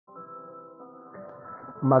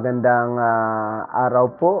Magandang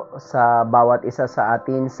araw po sa bawat isa sa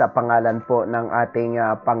atin sa pangalan po ng ating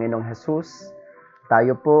Panginoong Hesus.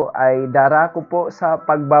 Tayo po ay darako po sa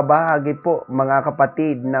pagbabahagi po mga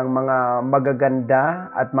kapatid ng mga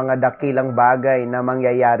magaganda at mga dakilang bagay na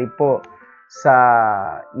mangyayari po sa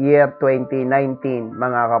year 2019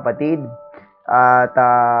 mga kapatid. At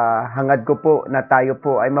hangad ko po na tayo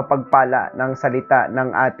po ay mapagpala ng salita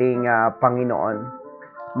ng ating Panginoon.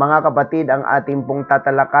 Mga kapatid, ang ating pong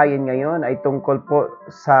tatalakayin ngayon ay tungkol po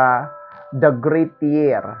sa the great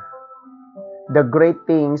year. The great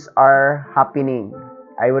things are happening.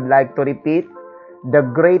 I would like to repeat, the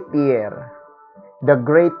great year. The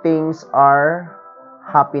great things are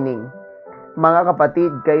happening. Mga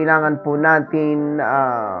kapatid, kailangan po natin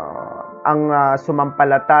ang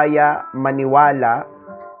sumampalataya, maniwala,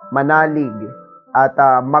 manalig, at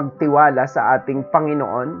magtiwala sa ating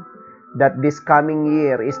Panginoon that this coming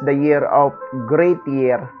year is the year of great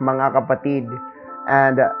year, mga kapatid,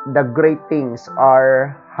 and the great things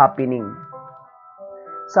are happening.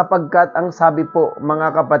 Sapagkat ang sabi po,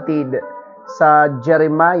 mga kapatid, sa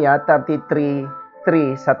Jeremiah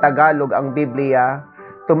 33:3 sa Tagalog ang Biblia,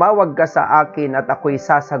 tumawag ka sa akin at ako'y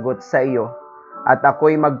sasagot sa iyo, at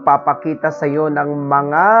ako'y magpapakita sa iyo ng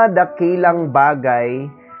mga dakilang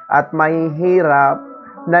bagay at mahihirap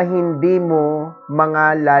na hindi mo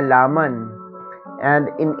mga lalaman. And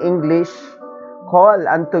in English, call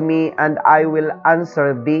unto me and I will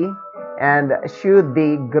answer thee and shew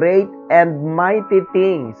thee great and mighty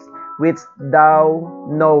things which thou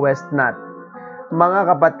knowest not.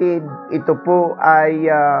 Mga kapatid, ito po ay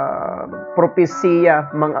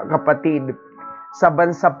propesiya, mga kapatid, sa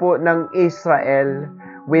bansa po ng Israel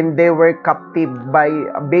when they were captive by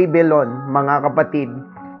Babylon, mga kapatid,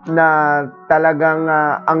 na talagang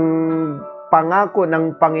ang pangako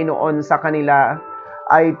ng Panginoon sa kanila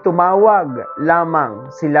ay tumawag lamang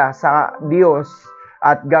sila sa Diyos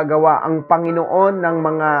at gagawa ang Panginoon ng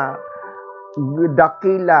mga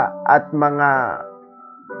dakila at mga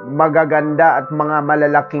magaganda at mga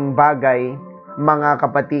malalaking bagay, mga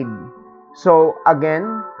kapatid. So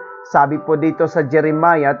again, sabi po dito sa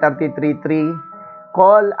Jeremiah 33:3,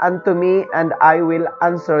 call unto me and I will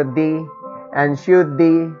answer thee and shew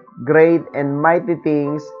thee great and mighty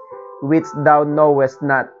things which thou knowest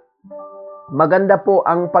not. Maganda po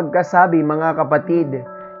ang pagkasabi, mga kapatid,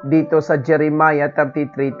 dito sa Jeremiah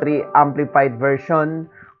 33:3 Amplified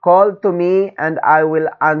Version, call to me and I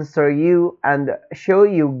will answer you and show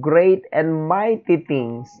you great and mighty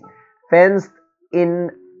things, fenced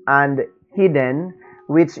in and hidden,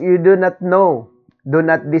 which you do not know, do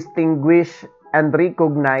not distinguish and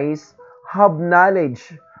recognize, have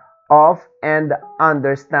knowledge of and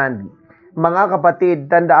understand. Mga kapatid,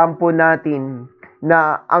 tandaan po natin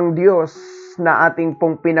na ang Diyos na ating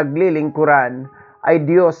pong pinaglilingkuran ay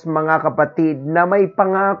Diyos, mga kapatid, na may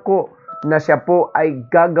pangako na siya po ay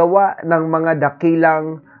gagawa ng mga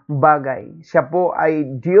dakilang bagay. Siya po ay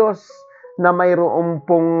Diyos na mayroon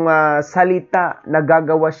pong salita na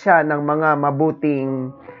gagawa siya ng mga mabuting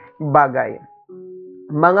bagay.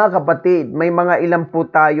 Mga kapatid, may mga ilan po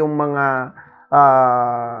tayong mga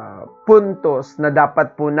puntos na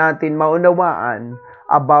dapat po natin maunawaan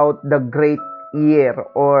about the great year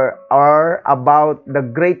or about the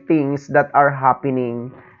great things that are happening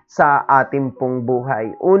sa ating pong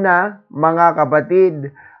buhay. Una, mga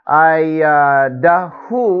kapatid, ay the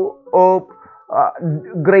who of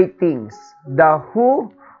great things. The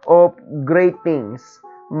who of great things,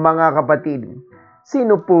 mga kapatid.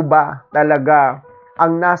 Sino po ba talaga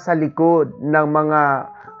ang nasa likod ng mga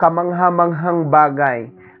kamanghamanghang bagay,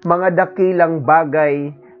 mga dakilang bagay,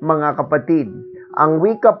 mga kapatid? Ang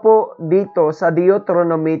wika po dito sa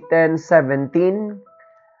Deuteronomy 10:17,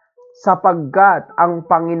 sapagkat ang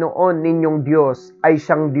Panginoon ninyong Diyos ay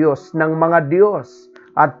siyang Diyos ng mga Diyos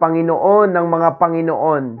at Panginoon ng mga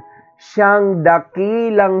Panginoon, siyang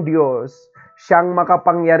dakilang Diyos, siyang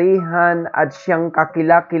makapangyarihan at siyang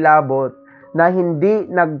kakilakilabot na hindi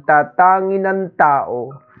nagtatangi ng tao,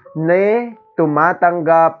 ne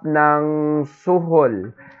tumatanggap ng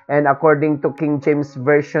suhol. And according to King James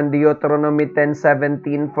Version, Deuteronomy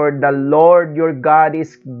 10:17, for the Lord your God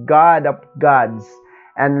is God of gods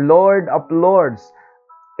and Lord of lords,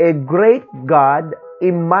 a great God,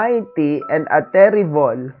 a mighty and a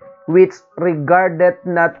terrible, which regardeth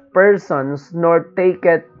not persons nor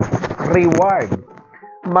taketh reward.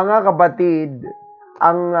 Mga kapatid,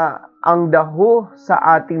 ang daho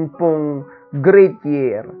sa ating pong great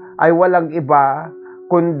year ay walang iba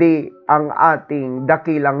kundi ang ating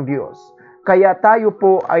dakilang Diyos. Kaya tayo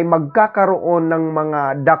po ay magkakaroon ng mga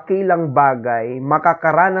dakilang bagay,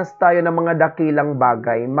 makakaranas tayo ng mga dakilang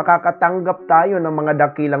bagay, makakatanggap tayo ng mga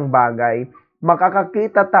dakilang bagay,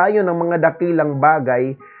 makakakita tayo ng mga dakilang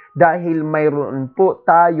bagay dahil mayroon po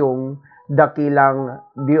tayong dakilang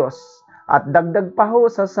Diyos. At dagdag pa ho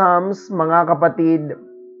sa Psalms, mga kapatid,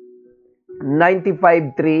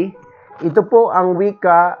 95:3, ito po ang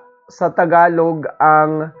wika sa Tagalog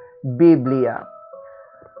ang Biblia.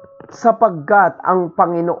 Sapagkat ang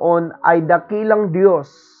Panginoon ay dakilang Diyos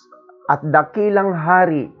at dakilang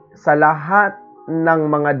hari sa lahat ng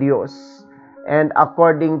mga Diyos. And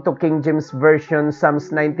according to King James Version,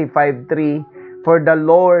 Psalms 95:3, for the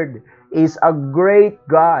Lord is a great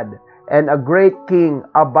God and a great King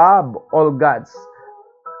above all gods.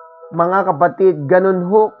 Mga kapatid, ganun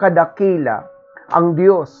ho kadakila ang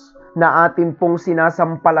Diyos na atin pong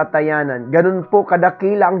sinasampalatayanan. Ganun po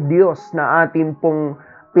kadakila ang Diyos na atin pong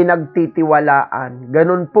pinagtitiwalaan.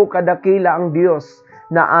 Ganun po kadakila ang Diyos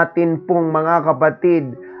na atin pong mga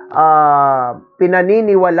kapatid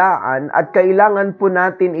pinaniniwalaan, at kailangan po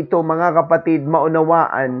natin ito mga kapatid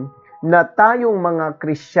maunawaan na tayong mga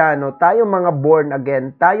Kristiyano, tayong mga born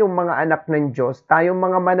again, tayong mga anak ng Diyos, tayong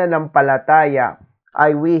mga mananampalataya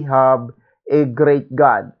ay we have a great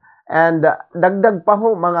God. And dagdag pa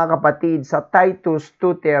ho mga kapatid sa Titus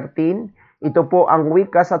 2:13, ito po ang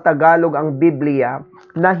wika sa Tagalog ang Biblia,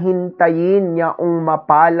 na hintayin niya ang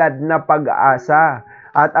mapalad na pag-asa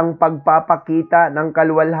at ang pagpapakita ng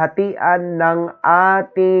kaluwalhatian ng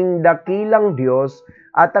ating dakilang Diyos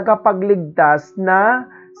at tagapagligtas na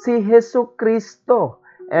si Jesucristo.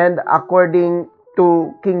 And according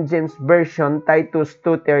to King James Version, Titus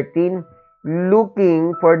 2:13,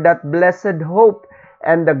 looking for that blessed hope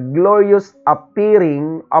and the glorious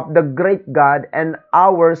appearing of the great God and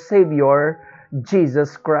our Savior,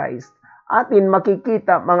 Jesus Christ. Atin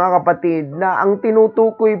makikita mga kapatid na ang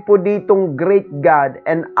tinutukoy po ditong great God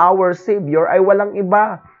and our Savior ay walang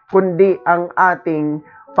iba kundi ang ating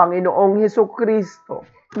Panginoong Hesukristo.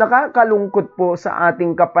 Nakakalungkot po sa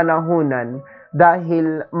ating kapanahunan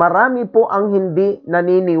dahil marami po ang hindi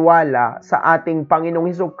naniniwala sa ating Panginoong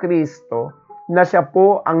Hesukristo na siya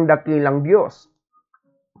po ang dakilang Diyos.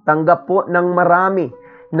 Tanggap po ng marami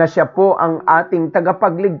na siya po ang ating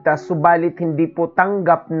tagapagligtas, subalit hindi po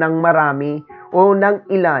tanggap ng marami o ng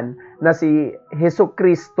ilan na si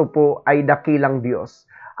Hesukristo po ay dakilang Diyos.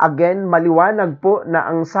 Again, maliwanag po na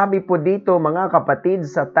ang sabi po dito mga kapatid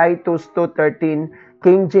sa Titus 2:13,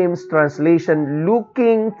 King James Translation,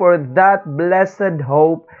 looking for that blessed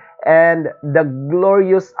hope and the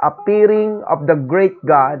glorious appearing of the great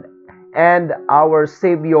God and our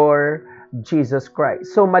Savior, Jesus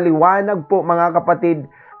Christ. So maliwanag po mga kapatid,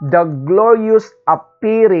 the glorious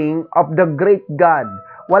appearing of the great God.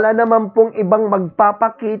 Wala naman pong ibang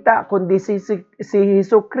magpapakita kundi si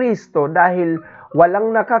Hesukristo dahil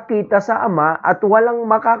walang nakakita sa Ama at walang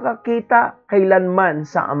makakakita kailanman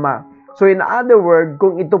sa Ama. So in other words,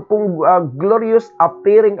 kung ito pong glorious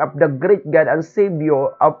appearing of the great God and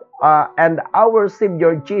Savior of and our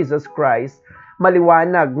Savior Jesus Christ,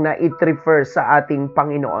 maliwanag na it refers sa ating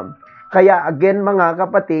Panginoon. Kaya again mga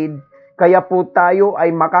kapatid, kaya po tayo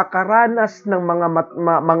ay makakaranas ng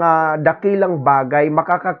mga dakilang bagay,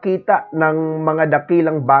 makakakita ng mga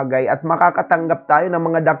dakilang bagay at makakatanggap tayo ng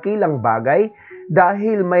mga dakilang bagay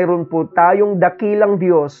dahil mayroon po tayong dakilang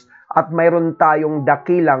Diyos at mayroon tayong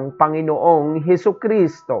dakilang Panginoong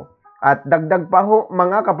Hesukristo. At dagdag pa ho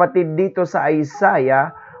mga kapatid dito sa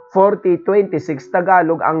Isaiah 40:26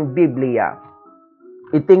 Tagalog ang Biblia.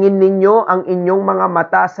 Itingin ninyo ang inyong mga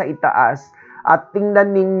mata sa itaas at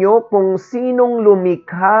tingnan ninyo kung sinong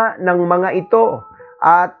lumikha ng mga ito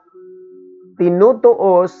at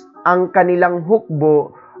tinutuos ang kanilang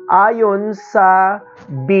hukbo ayon sa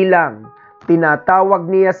bilang.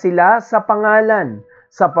 Tinatawag niya sila sa pangalan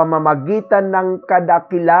sa pamamagitan ng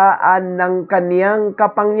kadakilaan ng kaniyang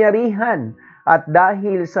kapangyarihan, at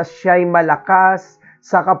dahil sa siya'y malakas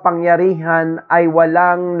sa kapangyarihan ay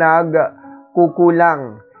walang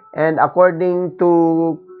nagkukulang. And according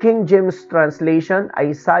to King James Translation,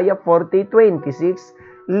 Isaiah 40:26,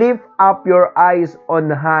 lift up your eyes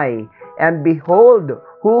on high, and behold,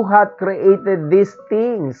 who hath created these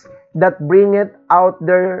things, that bringeth out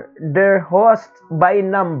their hosts by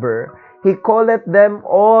number. He calleth them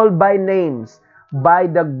all by names, by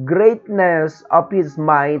the greatness of his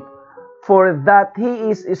might, for that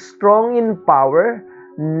he is strong in power,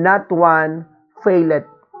 not one faileth.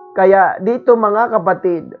 Kaya dito mga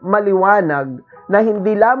kapatid, maliwanag na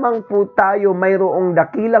hindi lamang po tayo mayroong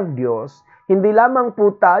dakilang Diyos, hindi lamang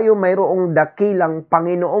po tayo mayroong dakilang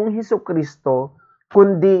Panginoong Hesukristo,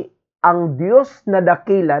 kundi ang Diyos na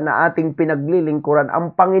dakila na ating pinaglilingkuran,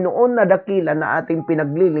 ang Panginoon na dakila na ating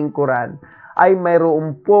pinaglilingkuran, ay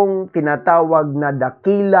mayroon pong tinatawag na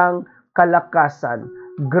dakilang kalakasan,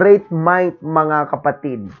 great might, mga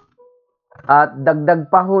kapatid. At dagdag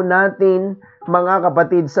pa ho natin, mga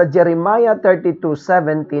kapatid, sa Jeremiah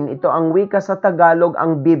 32:17, ito ang wika sa Tagalog,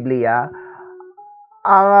 ang Biblia,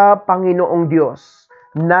 Panginoong Diyos,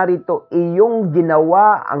 narito iyong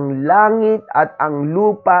ginawa ang langit at ang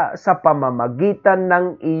lupa sa pamamagitan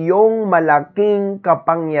ng iyong malaking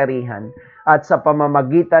kapangyarihan, at sa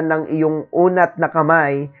pamamagitan ng iyong unat na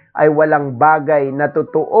kamay ay walang bagay na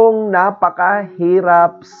totoong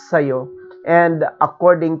napakahirap sa iyo. And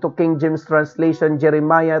according to King James Translation,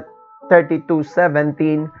 Jeremiah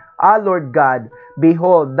 32:17, Lord God,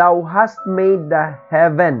 behold, thou hast made the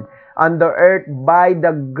heaven and the earth by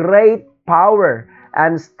the great power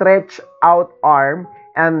and stretched out arm,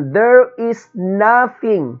 and there is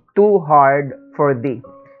nothing too hard for thee.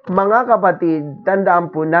 Mga kapatid, tandaan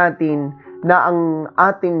po natin na ang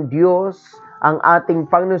ating Diyos, ang ating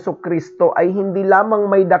Panginoon Kristo ay hindi lamang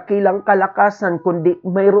may dakilang kalakasan, kundi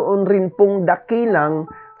mayroon rin pong dakilang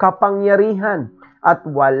kapangyarihan, at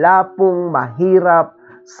wala pong mahirap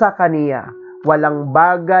sa Kaniya. Walang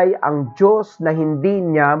bagay ang Diyos na hindi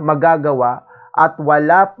niya magagawa, at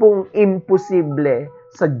wala pong imposible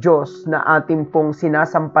sa Diyos na ating pong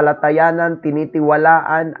sinasampalatayanan,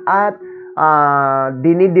 tinitiwalaan at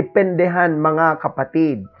dinidependehan, mga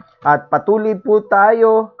kapatid. At patuloy po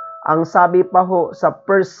tayo, ang sabi pa ho sa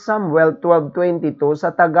 1 Samuel 12:22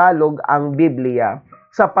 sa Tagalog ang Biblia,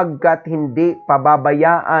 sapagkat hindi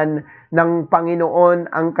pababayaan ng Panginoon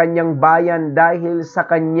ang kanyang bayan dahil sa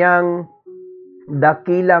kanyang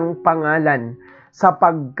dakilang pangalan,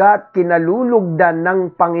 sapagkat kinalulugdan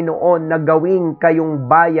ng Panginoon na gawing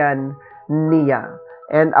kayong bayan niya.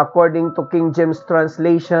 And according to King James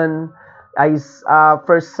Translation, is 1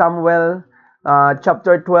 Samuel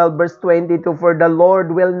chapter 12 verse 22, for the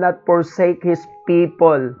Lord will not forsake his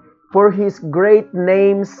people for his great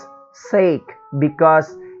name's sake,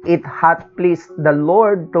 because it hath pleased the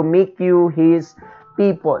Lord to make you his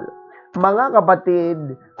people. Mga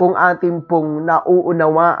kapatid, kung ating pong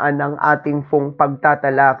nauunawaan ang ating pong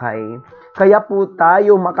pagtatalakay, kaya po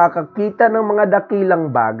tayo makakakita ng mga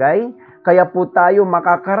dakilang bagay, kaya po tayo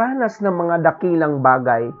makakaranas ng mga dakilang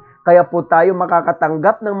bagay, kaya po tayo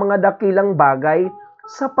makakatanggap ng mga dakilang bagay,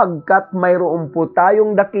 sapagkat mayroon po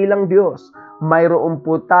tayong dakilang Diyos, mayroon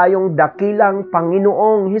po tayong dakilang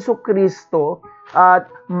Panginoong Hesukristo.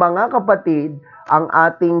 At mga kapatid, ang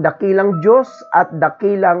ating dakilang Diyos at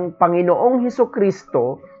dakilang Panginoong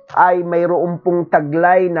Hesukristo ay mayroon pong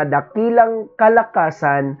taglay na dakilang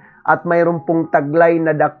kalakasan, at mayroon pong taglay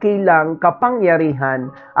na dakilang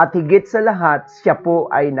kapangyarihan, at higit sa lahat, siya po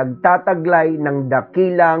ay nagtataglay ng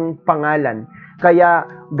dakilang pangalan. Kaya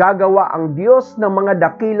gagawa ang Diyos ng mga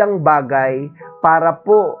dakilang bagay para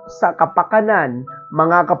po sa kapakanan,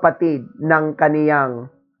 mga kapatid, ng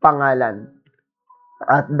kaniyang pangalan.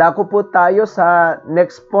 At dako po tayo sa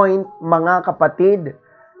next point, mga kapatid,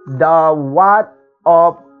 the what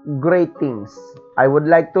of great things. I would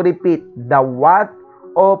like to repeat, the what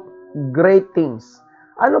of great things.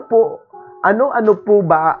 Ano po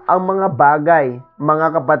ba ang mga bagay,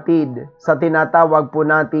 mga kapatid, sa tinatawag po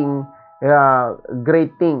nating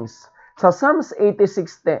great things? Sa Psalms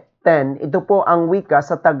 86:10, ito po ang wika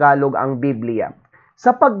sa Tagalog ang Biblia.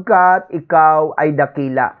 Sapagkat ikaw ay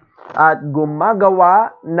dakila at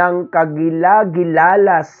gumagawa ng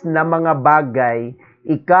kagilagilalas na mga bagay,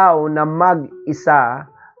 ikaw na mag-isa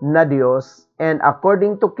na Diyos. And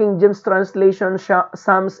according to King James Translation,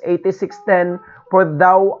 Psalms 86:10, for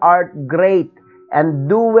thou art great and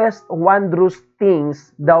doest wondrous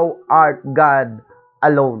things, thou art God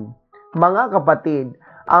alone. Mga kapatid,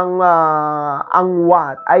 ang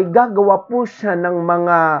what ay gagawa po siya ng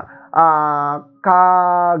mga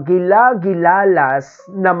kagilagilalas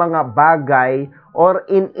na mga bagay, or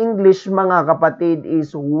in English, mga kapatid,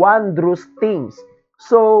 is wondrous things.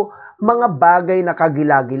 So, mga bagay na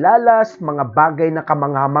kagilagilalas, mga bagay na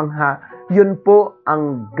kamangha-mangha, yun po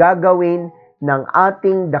ang gagawin ng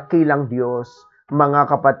ating dakilang Diyos, mga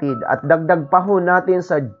kapatid. At dagdag pa ho natin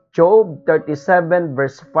sa Job 37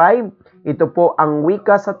 verse 5, ito po ang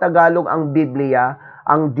wika sa Tagalog ang Biblia,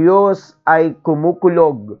 ang Diyos ay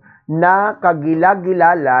kumukulog na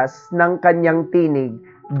kagilagilalas ng kanyang tinig,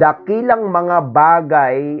 dakilang mga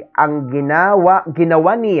bagay ang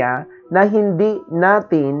ginawa niya na hindi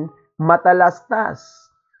natin matalastas.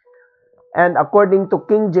 And according to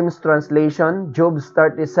King James Translation, Job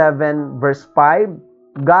 37 verse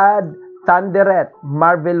 5, God thundereth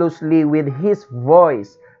marvelously with his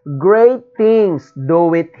voice, Great things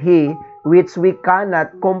doeth He which we cannot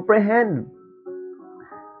comprehend.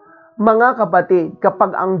 Mga kapatid,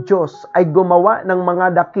 kapag ang Diyos ay gumawa ng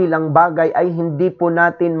mga dakilang bagay ay hindi po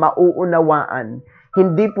natin mauunawaan,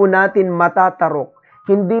 hindi po natin matatarok,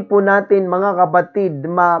 hindi po natin mga kapatid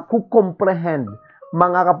makukomprehend,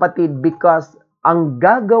 mga kapatid, because ang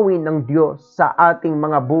gagawin ng Diyos sa ating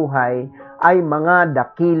mga buhay ay mga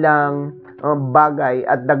dakilang bagay.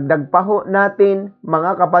 At dagdag pa ho natin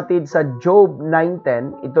mga kapatid sa Job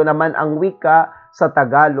 9:10, ito naman ang wika sa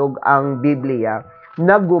Tagalog, ang Biblia,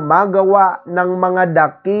 na gumagawa ng mga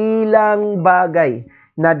dakilang bagay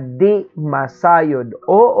na di masayod.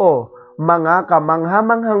 Oo, mga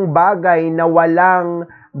kamanghamanghang bagay na walang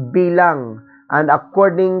bilang. And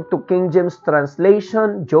according to King James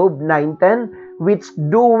translation, Job 9:10, which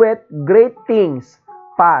doeth great things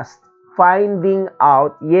past, finding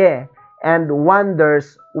out, and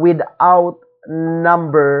wonders without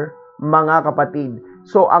number, mga kapatid.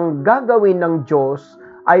 So, ang gagawin ng Diyos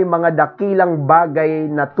ay mga dakilang bagay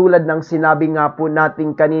na tulad ng sinabi nga po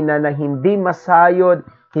natin kanina na hindi masayod,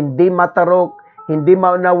 hindi matarok, hindi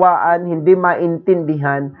maunawaan, hindi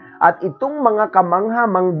maintindihan. At itong mga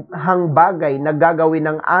kamanghamanghang bagay na gagawin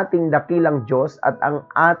ng ating dakilang Diyos at ang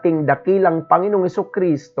ating dakilang Panginoong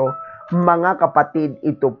Jesucristo, mga kapatid,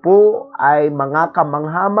 ito po ay mga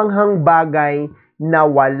kamanghamanghang bagay na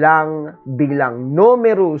walang bilang.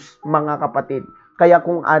 Numerous, mga kapatid. Kaya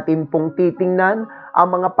kung atin pong titingnan, ang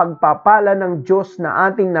mga pagpapala ng Diyos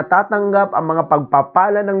na ating natatanggap, ang mga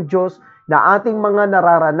pagpapala ng Diyos na ating mga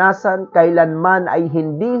nararanasan, kailanman ay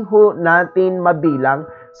hindi ho natin mabilang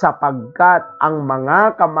sapagkat ang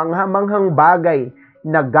mga kamanghamanghang bagay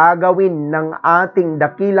na gagawin ng ating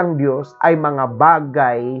dakilang Diyos ay mga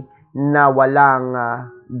bagay na walang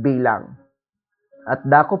bilang. At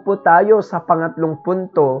dako po tayo sa pangatlong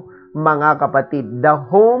punto, mga kapatid, the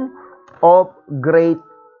home of great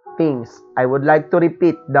things. I would like to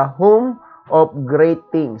repeat, the home of great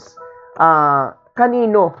things.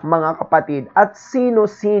 Kanino, mga kapatid, at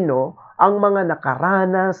sino-sino ang mga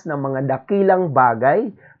nakaranas ng mga dakilang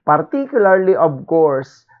bagay, particularly of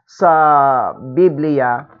course sa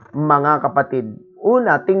Biblia, mga kapatid.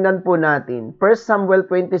 Una, tingnan po natin, 1 Samuel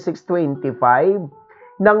 26:25,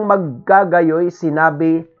 nang maggagayoy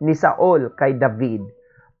sinabi ni Saul kay David,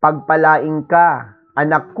 "Pagpalain ka,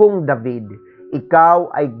 anak kong David,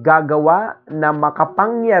 ikaw ay gagawa na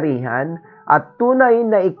makapangyarihan at tunay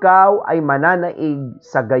na ikaw ay mananaig."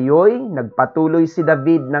 Sa gayoy, nagpatuloy si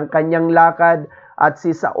David ng kanyang lakad at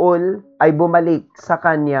si Saul ay bumalik sa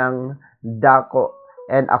kanyang dako.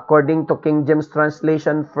 And according to King James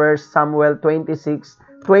translation, 1 Samuel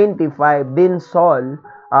 26:25, din Saul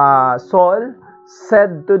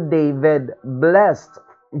said to David, "Blessed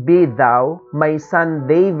be thou, my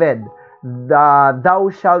son David,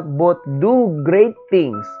 thou shalt both do great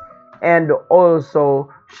things, and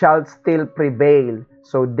also shalt still prevail."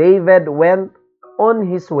 So David went on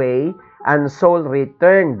his way, and Saul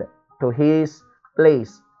returned to his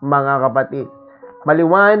place. Mga kapatid,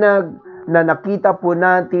 maliwanag na nakita po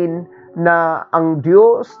natin na ang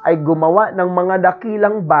Diyos ay gumawa ng mga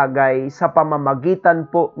dakilang bagay sa pamamagitan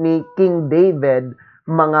po ni King David,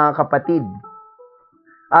 mga kapatid.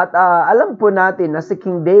 At alam po natin na si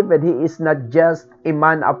King David, he is not just a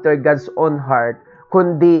man after God's own heart,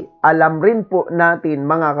 kundi alam rin po natin,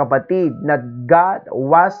 mga kapatid, na God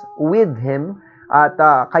was with him. At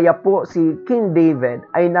kaya po si King David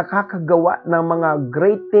ay nakakagawa ng mga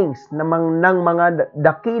great things, ng mga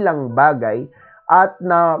dakilang bagay, at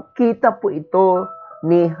nakita po ito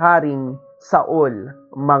ni Haring Saul,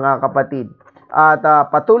 mga kapatid. At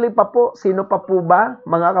patuloy pa po, sino pa po ba,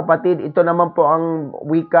 mga kapatid? Ito naman po ang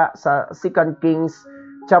wika sa 2 Kings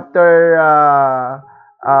chapter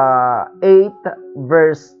 8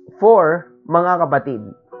 verse 4, mga kapatid.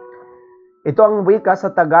 Ito ang wika sa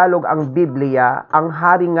Tagalog, ang Biblia. Ang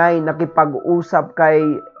hari nga'y nakipag-usap kay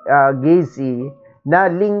Gehazi na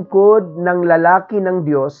lingkod ng lalaki ng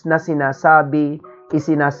Diyos na sinasabi,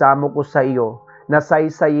 "Isinasamo ko sa iyo,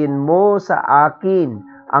 nasaysayin mo sa akin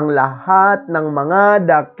ang lahat ng mga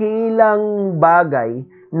dakilang bagay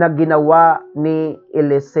na ginawa ni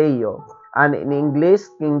Eliseo." And in English,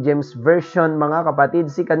 King James Version, mga kapatid,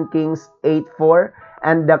 2 Kings 8:4,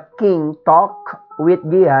 "And the king talked with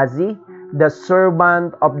Gehazi, the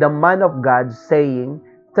servant of the man of God, saying,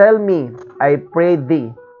 Tell me, I pray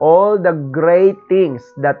thee, all the great things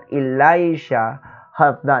that Elisha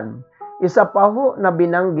hath done." Isa pa ho na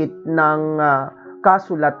binanggit ng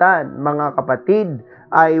kasulatan, mga kapatid,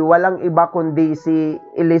 ay walang iba kundi si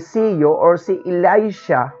Eliseo or si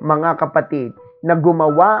Elisha, mga kapatid, na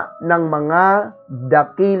gumawa ng mga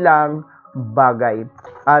dakilang bagay.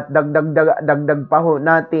 At dagdag pa ho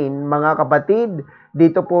natin mga kapatid,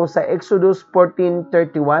 dito po sa Exodus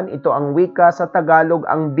 14:31, ito ang wika sa Tagalog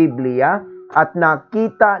ang Biblia, at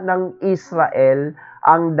nakita ng Israel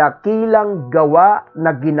ang dakilang gawa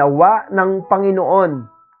na ginawa ng Panginoon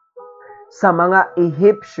sa mga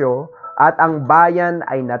Ehipsyo, at ang bayan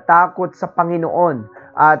ay natakot sa Panginoon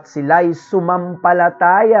at sila'y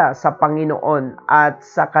sumampalataya sa Panginoon at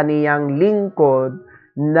sa kaniyang lingkod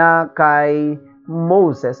na kay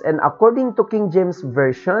Moses. And according to King James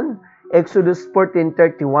Version, Exodus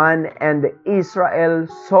 14:31, and Israel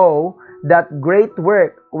saw that great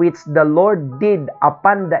work which the Lord did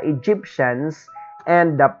upon the Egyptians,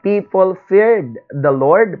 and the people feared the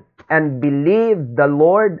Lord and believed the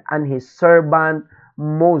Lord and His servant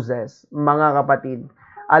Moses. Mga kapatid,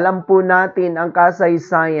 alam po natin ang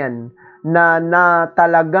kasaysayan na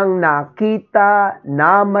talagang nakita,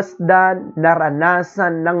 namasdan,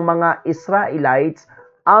 naranasan ng mga Israelites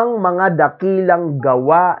ang mga dakilang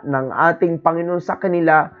gawa ng ating Panginoon sa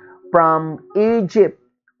kanila from Egypt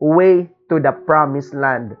way to the promised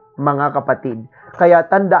land, mga kapatid. Kaya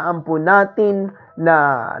tandaan po natin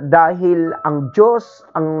na dahil ang Diyos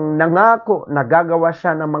ang nangako na gagawa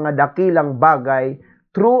siya ng mga dakilang bagay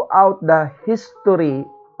throughout the history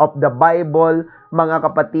of the Bible, mga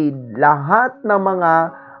kapatid, lahat ng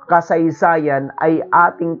mga kasaysayan ay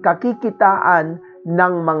ating kakikitaan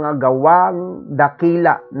ng mga gawang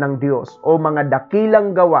dakila ng Diyos o mga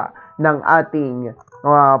dakilang gawa ng ating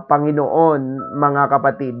Panginoon, mga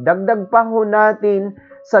kapatid. Dagdag pa ho natin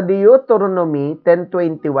sa Deuteronomy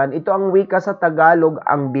 10:21, ito ang wika sa Tagalog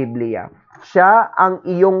ang Biblia. Siya ang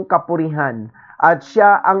iyong kapurihan at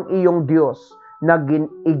siya ang iyong Diyos na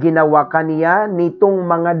iginawa kaniya nitong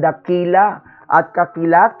mga dakila at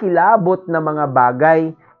kakilakilabot na mga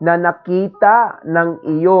bagay na nakita ng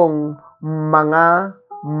iyong mga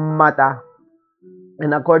mata.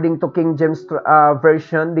 And according to King James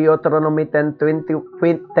Version, Deuteronomy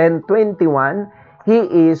 10:21, He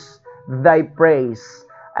is thy praise,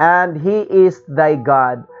 and He is thy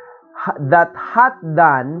God, that hath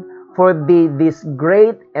done for thee these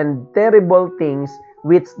great and terrible things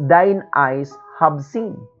which thine eyes have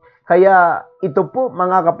seen. Kaya ito po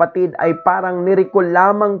mga kapatid ay parang nirikol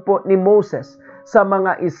lamang po ni Moses sa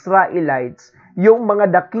mga Israelites yung mga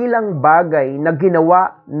dakilang bagay na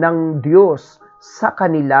ginawa ng Diyos sa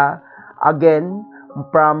kanila, again,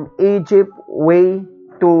 from Egypt way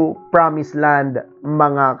to promised land,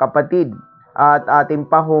 mga kapatid. At ating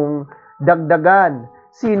pahong dagdagan,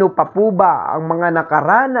 sino pa po ba ang mga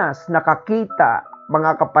nakaranas, nakakita,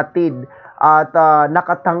 mga kapatid, at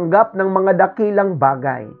nakatanggap ng mga dakilang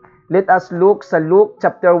bagay? Let us look sa Luke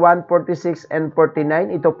chapter 1:46 and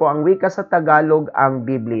 49. Ito po ang wika sa Tagalog ang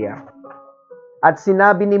Biblia. At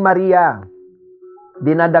sinabi ni Maria,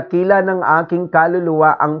 dinadakila ng aking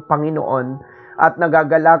kaluluwa ang Panginoon, at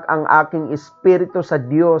nagagalak ang aking espiritu sa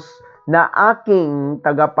Diyos na aking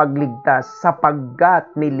tagapagligtas, sapagkat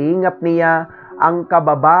nilingap niya ang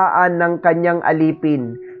kababaan ng kanyang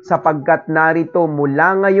alipin, sapagkat narito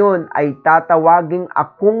mula ngayon ay tatawaging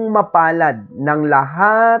akong mapalad ng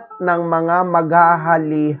lahat ng mga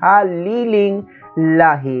maghahali-haliling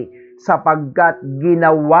lahi, sapagkat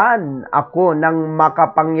ginawan ako ng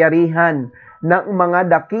makapangyarihan ng mga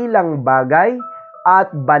dakilang bagay, at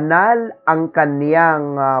banal ang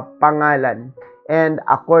kaniyang pangalan. And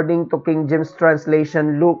according to King James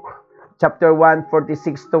Translation, Luke chapter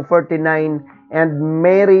 1:46-49, and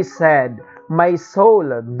Mary said, my soul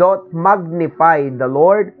doth magnify the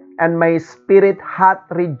Lord, and my spirit hath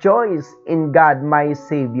rejoiced in God my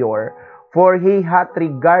Savior, for He hath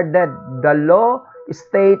regarded the low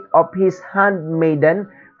state of His handmaiden.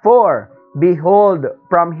 For behold,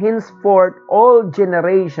 from henceforth all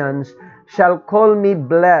generations shall call me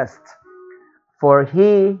blessed. For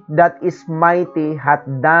He that is mighty hath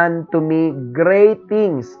done to me great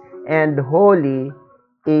things, and holy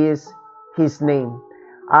is His name.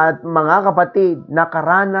 At mga kapatid,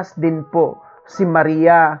 nakaranas din po si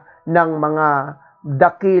Maria ng mga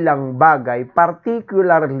dakilang bagay,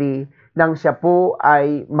 particularly nang siya po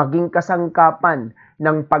ay maging kasangkapan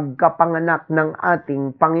ng pagkapanganak ng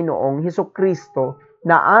ating Panginoong Hesukristo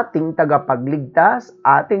na ating tagapagligtas,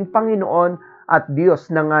 ating Panginoon at Diyos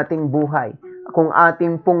ng ating buhay. Kung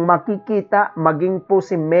ating pong makikita, maging po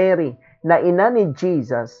si Mary na ina ni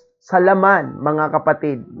Jesus, sa laman, mga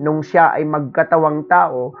kapatid, nung siya ay magkatawang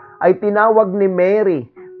tao, ay tinawag ni Mary,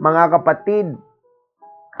 mga kapatid,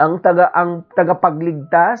 ang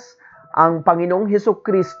tagapagligtas, ang Panginoong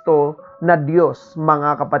Hesukristo na Diyos,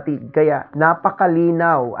 mga kapatid. Kaya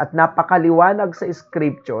napakalinaw at napakaliwanag sa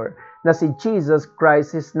Scripture na si Jesus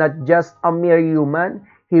Christ is not just a mere human,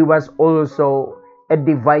 He was also a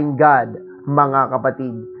divine God, mga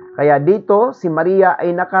kapatid. Kaya dito, si Maria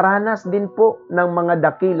ay nakaranas din po ng mga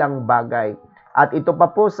dakilang bagay. At ito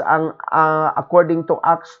pa po sa according to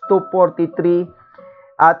Acts 2:43,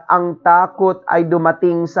 at ang takot ay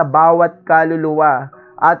dumating sa bawat kaluluwa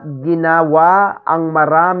at ginawa ang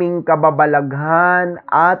maraming kababalaghan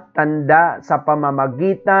at tanda sa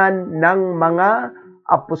pamamagitan ng mga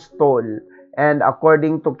apostol. And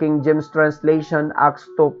according to King James Translation, Acts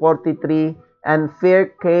 2:43, and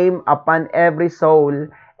fear came upon every soul,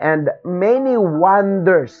 and many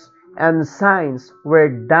wonders and signs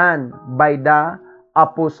were done by the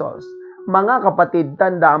apostles. Mga kapatid,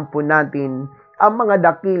 tandaan po natin, ang mga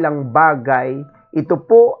dakilang bagay, ito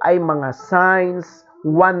po ay mga signs,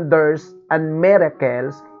 wonders, and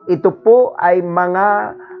miracles. Ito po ay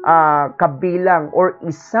mga kabilang or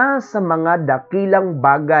isa sa mga dakilang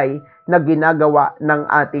bagay na ginagawa ng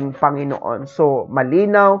ating Panginoon. So,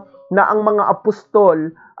 malinaw na ang mga apostol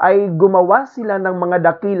ay gumawa sila ng mga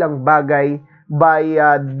dakilang bagay by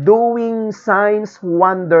doing signs,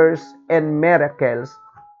 wonders, and miracles.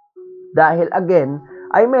 Dahil again,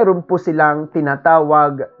 ay meron po silang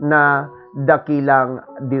tinatawag na dakilang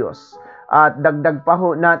Diyos. At dagdag pa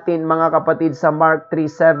ho natin mga kapatid sa Mark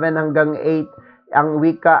 3:7 hanggang 8, ang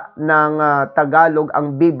wika ng Tagalog,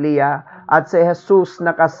 ang Biblia, at si Jesus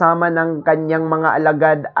na kasama ng kanyang mga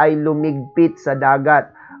alagad ay lumigpit sa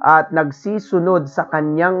dagat at nagsisunod sa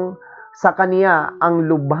kaniya ang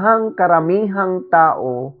lubhang karamihang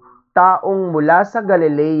taong mula sa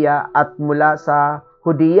Galilea at mula sa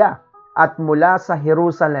Judea at mula sa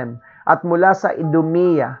Jerusalem at mula sa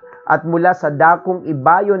Idumea at mula sa dakong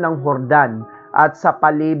ibayo ng Jordan at sa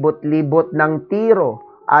palibot-libot ng Tiro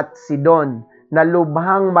at Sidon, na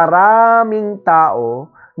lubhang maraming tao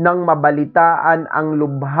nang mabalitaan ang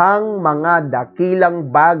lubhang mga dakilang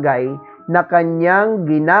bagay na kanyang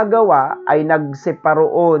ginagawa ay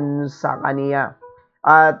nagseparoon sa kaniya.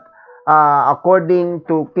 At according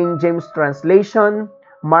to King James Translation,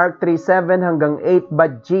 Mark 3:7 hanggang 8,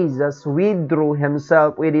 but Jesus withdrew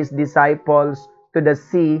himself with his disciples to the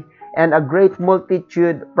sea, and a great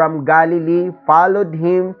multitude from Galilee followed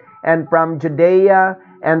him, and from Judea,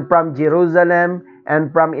 and from Jerusalem,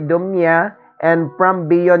 and from Idumea, and from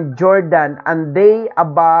beyond Jordan, and they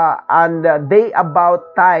about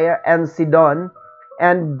Tyre and Sidon,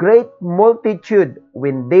 and great multitude,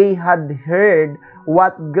 when they had heard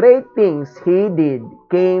what great things he did,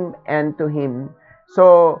 came unto him.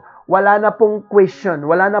 So, wala na pong question,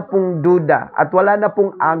 wala na pong duda, at wala na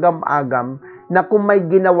pong agam-agam na kung may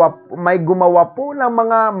gumawa po ng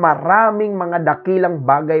mga maraming mga dakilang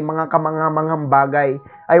bagay, mga kamangamanghang bagay,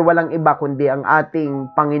 ay walang iba kundi ang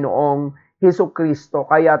ating Panginoong Hesukristo.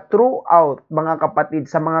 Kaya throughout, mga kapatid,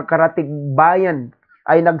 sa mga karatig bayan,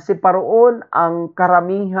 ay nagsiparoon ang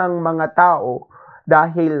karamihang mga tao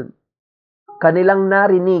dahil kanilang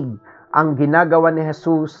narinig ang ginagawa ni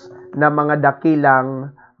Jesus na mga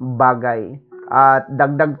dakilang bagay. At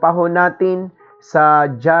dagdag pa ho natin sa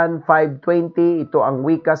John 5:20, ito ang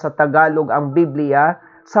wika sa Tagalog, ang Biblia,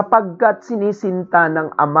 sapagkat sinisinta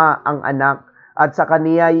ng Ama ang anak at sa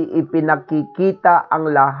kaniya'y ipinakikita ang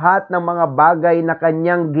lahat ng mga bagay na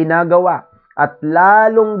kanyang ginagawa at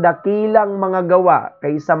lalong dakilang mga gawa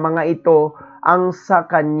kaysa mga ito ang sa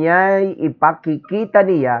kanya'y ipakikita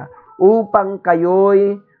niya upang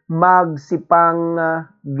kayo'y magsipang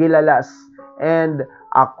gilalas. And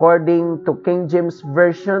according to King James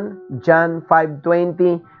Version, John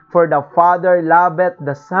 5:20, for the Father loveth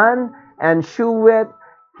the Son, and sheweth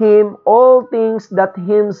him all things that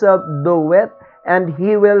himself doeth, and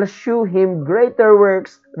he will shew him greater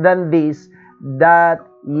works than these, that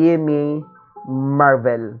ye may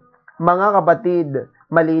marvel. Mga kapatid,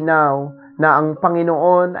 malinaw na ang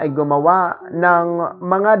Panginoon ay gumawa ng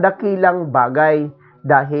mga dakilang bagay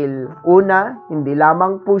dahil una, hindi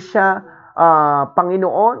lamang po siya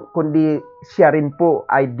Panginoon, kundi siya rin po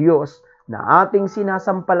ay Diyos na ating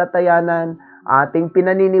sinasampalatayanan, ating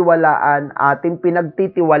pinaniniwalaan, ating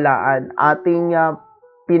pinagtitiwalaan, ating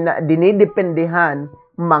dinidependehan,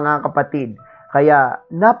 mga kapatid. Kaya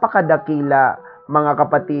napakadakila, mga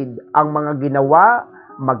kapatid, ang mga ginawa,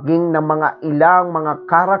 maging ng mga ilang mga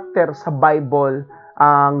karakter sa Bible,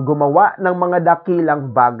 ang gumawa ng mga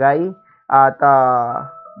dakilang bagay at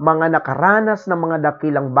mga nakaranas ng mga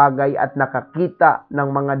dakilang bagay at nakakita ng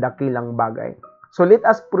mga dakilang bagay. So let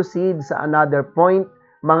us proceed sa another point,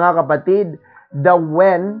 mga kapatid, the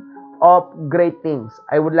when of great things.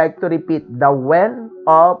 I would like to repeat, the when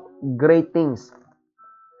of great things.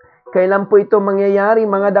 Kailan po ito mangyayari,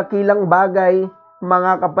 mga dakilang bagay,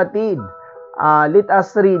 mga kapatid? Let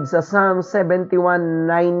us read sa Psalm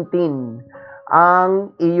 71:19.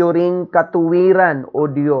 Ang iyo ring katuwiran, O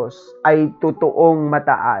Diyos, ay totoong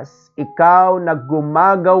mataas. Ikaw na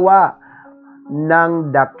gumagawa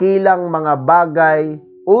ng dakilang mga bagay,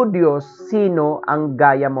 O Diyos, sino ang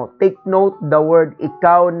gaya mo? Take note the word,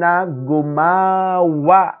 ikaw na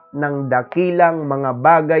gumawa ng dakilang mga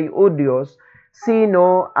bagay, O Diyos,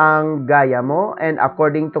 sino ang gaya mo? And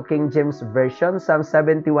according to King James Version, Psalm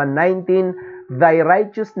 71:19, Thy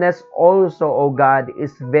righteousness also, O God,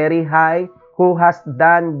 is very high, who has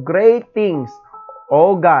done great things,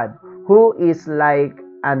 O God, who is like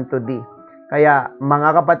unto thee. Kaya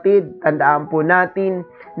mga kapatid, tandaan po natin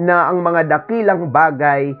na ang mga dakilang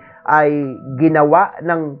bagay ay ginawa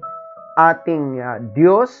ng ating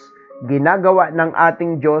Diyos, ginagawa ng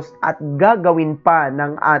ating Diyos at gagawin pa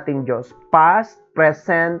ng ating Diyos. Past,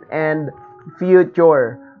 present, and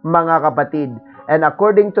future, mga kapatid. And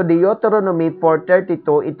according to Deuteronomy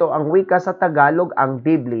 4:32, ito ang wika sa Tagalog, ang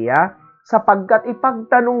Biblia, sapagkat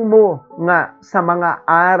ipagtanong mo nga sa mga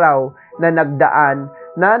araw na nagdaan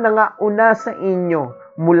na nangauna sa inyo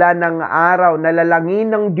mula ng araw na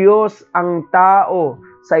lalangin ng Diyos ang tao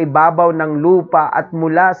sa ibabaw ng lupa at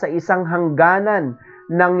mula sa isang hangganan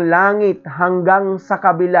ng langit hanggang sa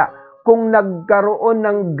kabila, kung nagkaroon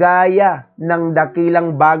ng gaya ng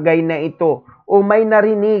dakilang bagay na ito o may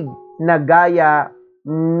narinig na gaya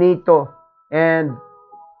nito. And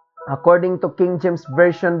according to King James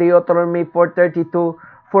Version, Deuteronomy 4:32,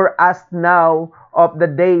 for us now of the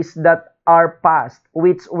days that are past,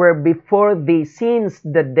 which were before thee, since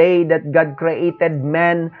the day that God created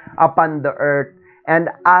man upon the earth,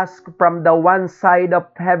 and ask from the one side of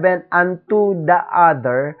heaven unto the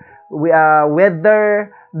other,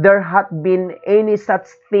 whether there hath been any such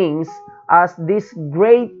things as this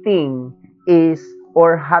great thing is,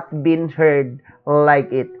 or hath been heard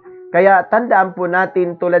like it. Kaya tandaan po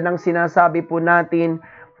natin, tulad ng sinasabi po natin,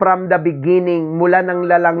 from the beginning, mula ng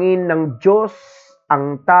lalangin ng Diyos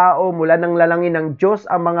ang tao, mula ng lalangin ng Diyos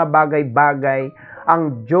ang mga bagay-bagay,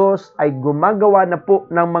 ang Diyos ay gumagawa na po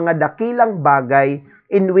ng mga dakilang bagay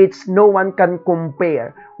in which no one can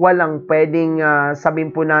compare. Walang pwedeng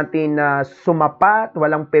sabihin po natin sumapat,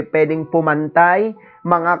 walang pwedeng pumantay,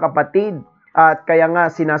 mga kapatid. At kaya nga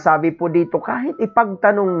sinasabi po dito, kahit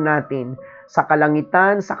ipagtanong natin sa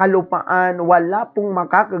kalangitan, sa kalupaan, wala pong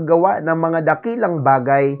makakagawa ng mga dakilang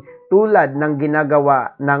bagay tulad ng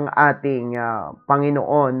ginagawa ng ating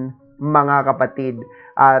Panginoon, mga kapatid.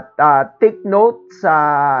 At take note sa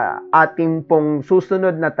ating pong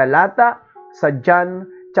susunod na talata sa John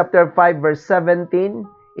chapter 5 verse 17.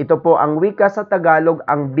 Ito po ang wika sa Tagalog,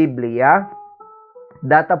 ang Biblia.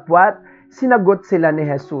 Datapwat, sinagot sila ni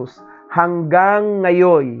Jesus, hanggang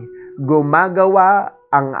ngayon gumagawa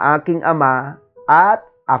ang aking Ama at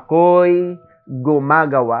ako'y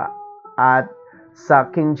gumagawa. At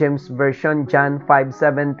sa King James Version, John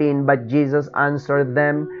 5:17, but Jesus answered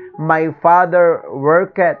them, my Father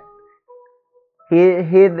worketh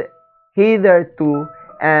hitherto,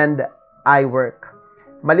 and I work.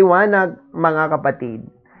 Maliwanag, mga kapatid,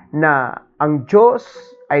 na ang Diyos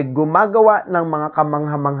ay gumagawa ng mga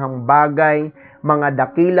kamanghamanghang bagay, mga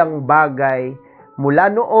dakilang bagay,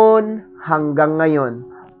 mula noon hanggang ngayon.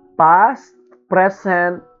 Past,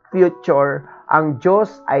 present, future, ang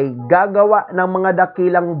Diyos ay gagawa ng mga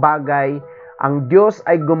dakilang bagay. Ang Diyos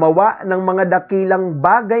ay gumawa ng mga dakilang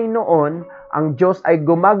bagay noon. Ang Diyos ay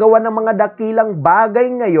gumagawa ng mga dakilang bagay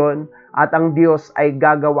ngayon. At ang Diyos ay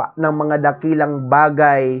gagawa ng mga dakilang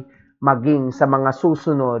bagay maging sa mga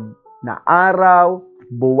susunod na araw,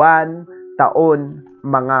 buwan, taon,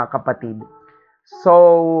 mga kapatid.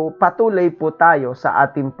 So, patuloy po tayo sa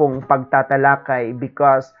ating pong pagtatalakay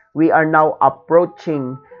because we are now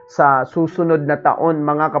approaching sa susunod na taon,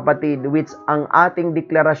 mga kapatid, which ang ating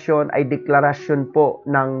deklarasyon ay deklarasyon po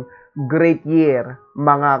ng great year,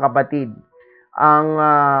 mga kapatid. Ang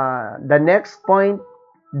the next point,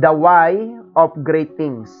 the why of great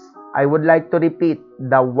things. I would like to repeat,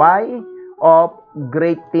 the why of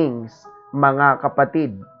great things, mga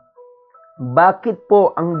kapatid. Bakit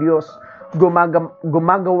po ang Diyos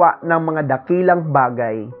gumagawa ng mga dakilang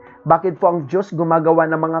bagay? Bakit po ang Diyos gumagawa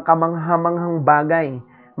ng mga kamanghamanghang bagay,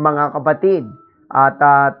 mga kapatid? At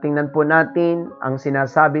tingnan po natin ang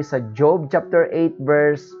sinasabi sa Job chapter 8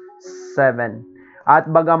 verse 7. At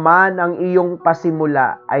bagaman ang iyong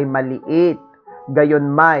pasimula ay maliit,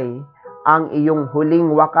 gayunmay ang iyong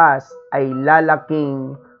huling wakas ay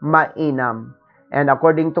lalaking mainam. And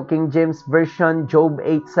according to King James Version, Job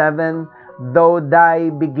 8:7, though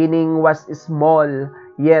thy beginning was small,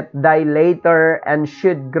 yet thy later and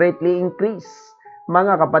should greatly increase.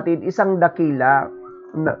 Mga kapatid, isang dakila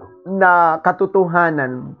na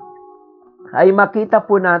katotohanan ay makita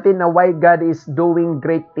po natin na why God is doing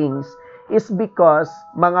great things is because,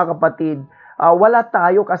 mga kapatid, wala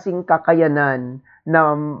tayo kasing kakayanan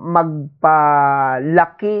na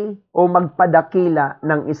magpalaki o magpadakila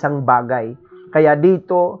ng isang bagay. Kaya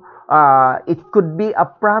dito, it could be a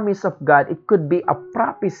promise of God, it could be a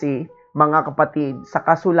prophecy, mga kapatid, sa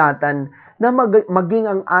kasulatan na maging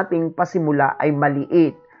ang ating pasimula ay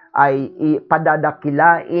maliit, ay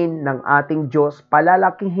padadakilain ng ating Diyos,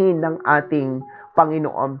 palalakihin ng ating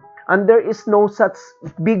Panginoon. And there is no such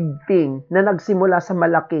big thing na nagsimula sa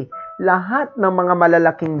malaki. Lahat ng mga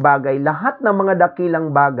malalaking bagay, lahat ng mga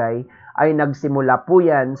dakilang bagay ay nagsimula po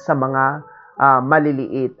yan sa mga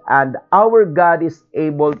maliliit. And our God is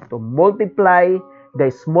able to multiply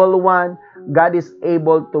the small one. God is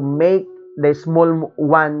able to make the small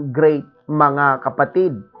one great, mga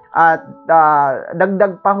kapatid. At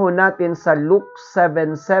dagdag pa ho natin sa Luke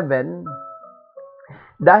 7:7,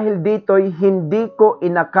 dahil dito'y hindi ko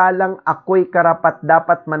inakalang ako'y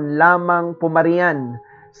karapat-dapat man lamang pumarian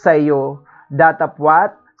sa iyo,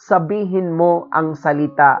 datapwat sabihin mo ang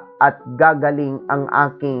salita at gagaling ang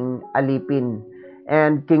aking alipin.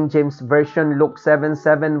 And King James Version, Luke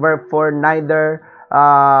 7:7, wherefore neither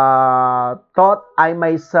thought I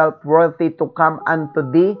myself worthy to come unto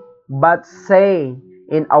thee, but say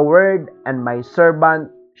in a word, and my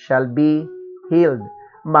servant shall be healed.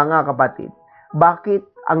 Mga kapatid, bakit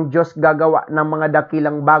ang Diyos gagawa ng mga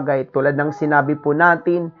dakilang bagay tulad ng sinabi po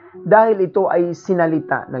natin? Dahil ito ay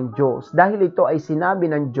sinalita ng Diyos, dahil ito ay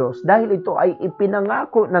sinabi ng Diyos, dahil ito ay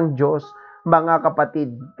ipinangako ng Diyos, mga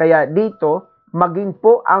kapatid. Kaya dito, maging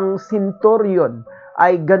po ang centurion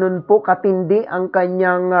ay ganun po katindi ang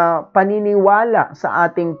kanyang paniniwala sa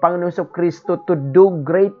ating Panginoon Kristo to do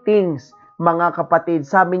great things. Mga kapatid,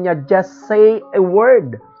 sabi niya, just say a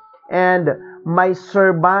word and my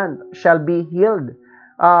servant shall be healed.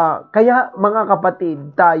 Kaya mga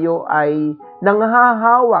kapatid, tayo ay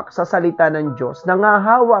nanghahawak sa salita ng Diyos,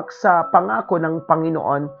 nanghahawak sa pangako ng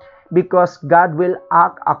Panginoon because God will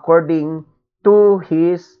act according to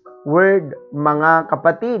His word, mga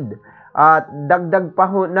kapatid. At dagdag pa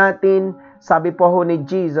ho natin, sabi po ho ni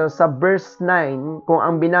Jesus sa verse 9, kung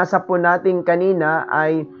ang binasa po natin kanina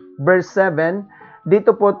ay verse 7,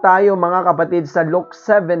 dito po tayo mga kapatid sa Luke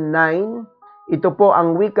 7:9, ito po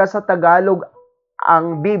ang wika sa Tagalog,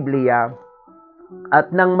 ang Biblia.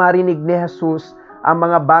 At nang marinig ni Jesus ang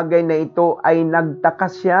mga bagay na ito ay nagtaka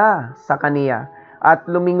siya sa kaniya at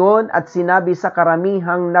lumingon at sinabi sa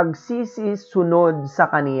karamihang nagsisisunod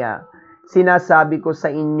sa kaniya, sinasabi ko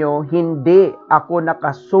sa inyo, hindi ako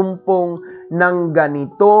nakasumpong ng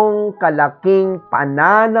ganitong kalaking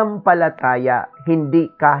pananampalataya, hindi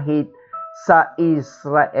kahit sa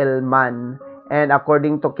Israel man. And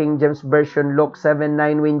according to King James Version, Luke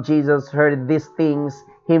 7:9, when Jesus heard these things,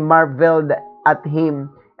 he marveled at him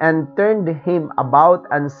and turned him about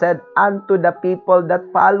and said unto the people that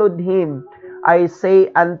followed him, I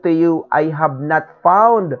say unto you, I have not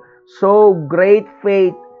found so great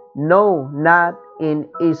faith, no, not in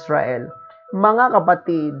Israel. Mga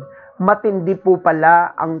kapatid, matindi po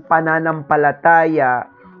pala ang pananampalataya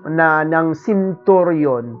ng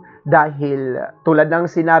centurion. Dahil tulad ng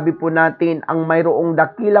sinabi po natin, ang mayroong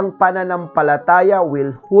dakilang pananampalataya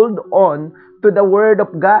will hold on to the word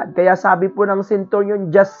of God. Kaya sabi po ng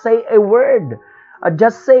centurion, just say a word.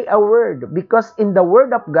 Just say a word. Because in the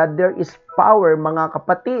word of God, there is power, mga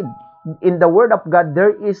kapatid. In the word of God,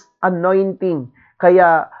 there is anointing.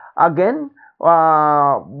 Kaya again,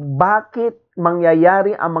 bakit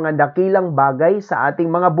mangyayari ang mga dakilang bagay sa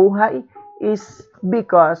ating mga buhay? Is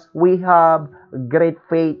because we have great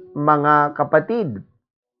faith, mga kapatid.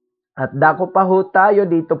 At dako pa ho tayo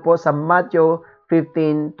dito po sa Matthew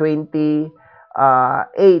 15:28.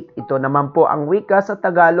 Ito naman po ang wika sa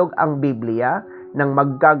Tagalog, ang Biblia. Nang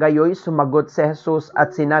magkagayoy, sumagot si Jesus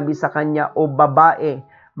at sinabi sa kanya, O babae,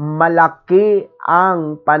 malaki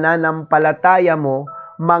ang pananampalataya mo,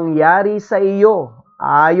 mangyari sa iyo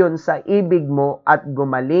ayon sa ibig mo, at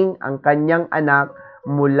gumaling ang kanyang anak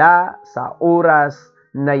mula sa oras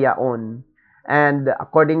na yaon. And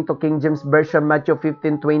according to King James Version, Matthew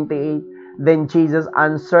 15:28, then Jesus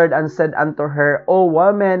answered and said unto her, O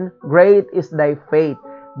woman, great is thy faith,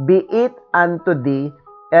 be it unto thee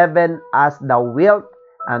even as thou wilt.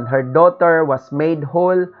 And her daughter was made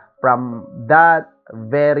whole from that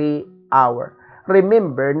very hour.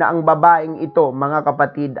 Remember na ang babaeng ito, mga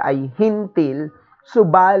kapatid, ay hintil.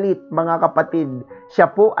 Subalit, mga kapatid,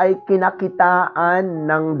 siya po ay kinakitaan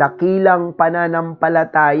ng dakilang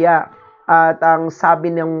pananampalataya. At ang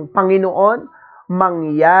sabi ng Panginoon,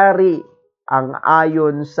 mangyari ang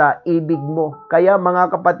ayon sa ibig mo. Kaya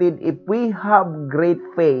mga kapatid, if we have great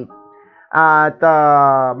faith, At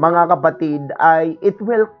mga kapatid, ay it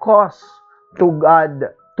will cause to God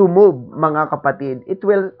to move, mga kapatid. It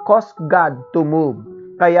will cause God to move.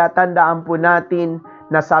 Kaya tandaan po natin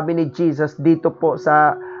na sabi ni Jesus dito po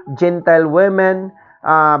sa Gentile women,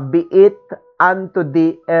 be it unto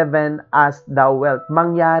thee even as thou wilt.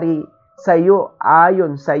 Mangyari sa iyo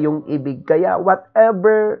ayon sa iyong ibig. Kaya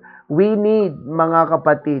whatever we need, mga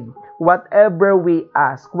kapatid, whatever we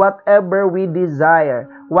ask, whatever we desire,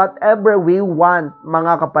 whatever we want,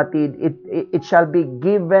 mga kapatid, it shall be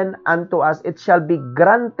given unto us, it shall be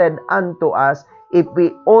granted unto us if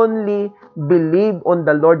we only believe on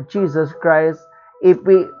the Lord Jesus Christ, if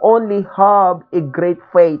we only have a great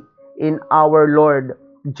faith in our Lord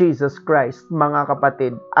Jesus Christ, mga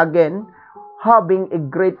kapatid. Again, having a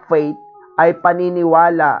great faith ay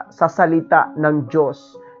paniniwala sa salita ng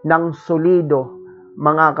Diyos, ng solido,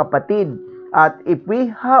 mga kapatid. At if we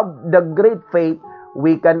have the great faith,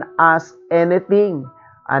 we can ask anything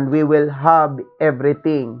and we will have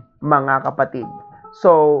everything, mga kapatid.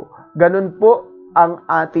 So, ganun po ang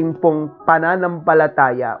ating pong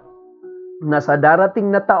pananampalataya na sa darating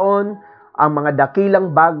na taon, ang mga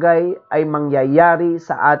dakilang bagay ay mangyayari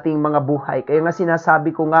sa ating mga buhay. Kaya nga sinasabi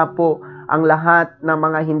ko nga po, ang lahat ng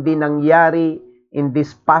mga hindi nangyari in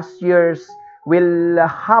these past years will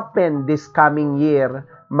happen this coming year,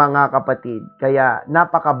 mga kapatid. Kaya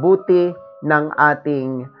napakabuti ng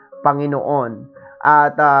ating Panginoon.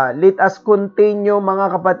 At let us continue,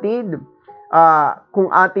 mga kapatid, kung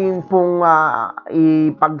ating pong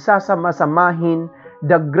ipagsasama-samahin,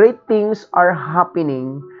 the great things are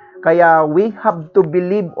happening. Kaya we have to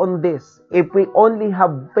believe on this. If we only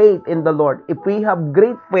have faith in the Lord, if we have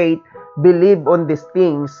great faith, believe on these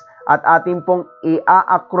things. At ating pong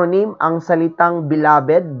i-acronym ang salitang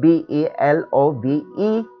beloved, B-E-L-O-V-E-D.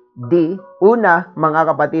 Una,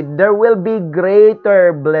 mga kapatid, there will be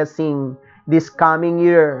greater blessing this coming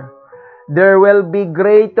year. There will be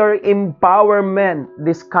greater empowerment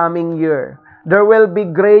this coming year. There will be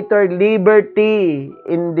greater liberty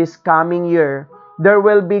in this coming year. There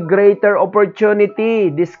will be greater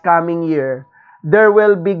opportunity this coming year. There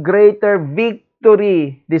will be greater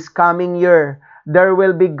victory this coming year. There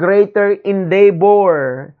will be greater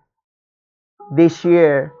endeavor this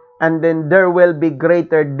year. And then there will be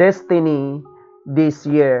greater destiny this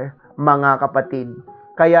year, mga kapatid.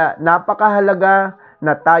 Kaya napakahalaga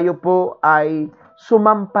na tayo po ay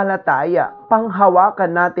sumampalataya.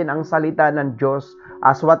 Panghawakan natin ang salita ng Diyos.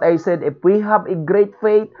 As what I said, if we have a great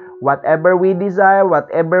faith, whatever we desire,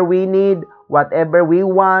 whatever we need, whatever we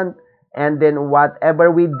want, and then whatever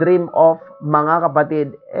we dream of, mga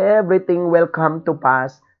kapatid, everything will come to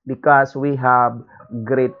pass because we have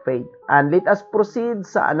great faith. And let us proceed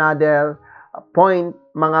sa another point,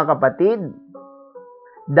 mga kapatid.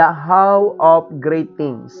 The how of great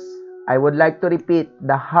things. I would like to repeat,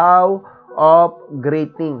 the how of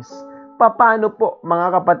great things. Paano po,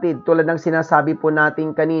 mga kapatid, tulad ng sinasabi po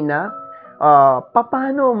natin kanina,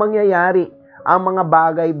 paano mangyayari ang mga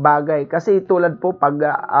bagay-bagay? Kasi tulad po pag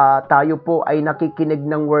tayo po ay nakikinig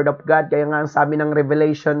ng Word of God, kaya nga ang sabi ng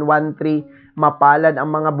Revelation 1:3, mapalad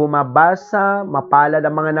ang mga bumabasa, mapalad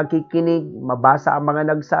ang mga nakikinig, mabasa ang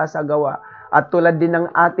mga nagsasagawa. At tulad din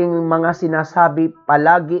ng ating mga sinasabi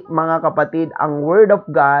palagi, mga kapatid, ang Word of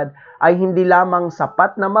God ay hindi lamang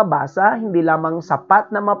sapat na mabasa, hindi lamang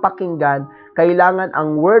sapat na mapakinggan. Kailangan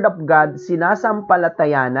ang Word of God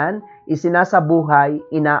sinasampalatayanan, isinasabuhay,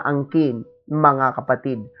 inaangkin, mga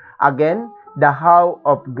kapatid. Again, the how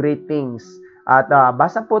of great things. At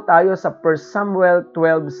basa po tayo sa 1 Samuel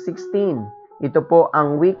 12:16. Ito po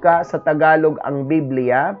ang wika sa Tagalog ang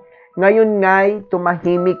Biblia. Ngayon nga'y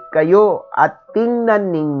tumahimik kayo at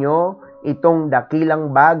tingnan ninyo itong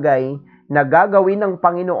dakilang bagay na gagawin ng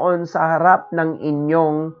Panginoon sa harap ng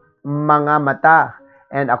inyong mga mata.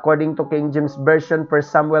 And according to King James Version, 1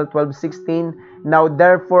 Samuel 12:16, now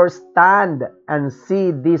therefore stand and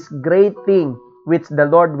see this great thing which the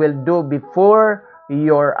Lord will do before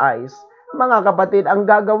your eyes. Mga kapatid, ang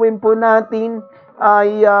gagawin po natin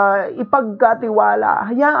ay ipagkatiwala.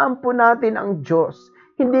 Hayaan po natin ang Diyos.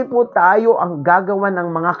 Hindi po tayo ang gagawa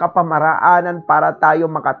ng mga kapamaraanan para tayo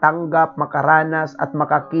makatanggap, makaranas, at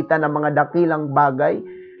makakita ng mga dakilang bagay.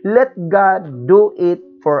 Let God do it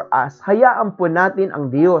for us. Hayaan po natin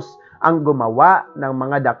ang Diyos ang gumawa ng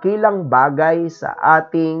mga dakilang bagay sa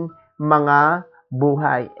ating mga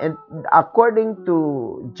buhay. And according to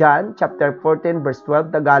John chapter 14 verse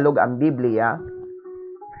 12, Tagalog ang Biblia,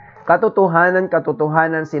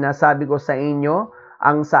 katotohanan sinasabi ko sa inyo,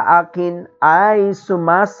 ang sa akin ay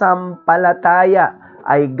sumasampalataya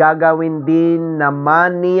ay gagawin din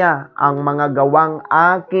naman niya ang mga gawang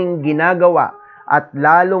aking ginagawa at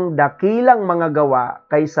lalong dakilang mga gawa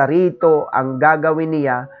kaysa rito ang gagawin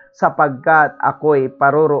niya sapagkat ako'y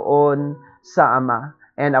paroroon sa Ama.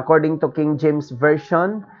 And according to King James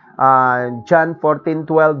Version, John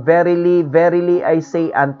 14:12, Verily, verily, I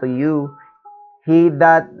say unto you, he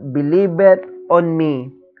that believeth on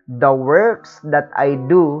me, the works that I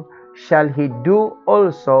do, shall he do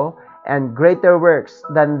also, and greater works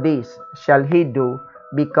than this shall he do,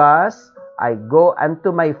 because I go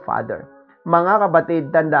unto my Father. Mga kapatid,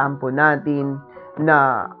 tandaan po natin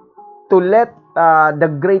na to let the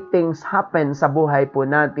great things happen sa buhay po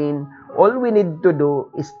natin, all we need to do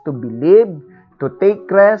is to believe, to take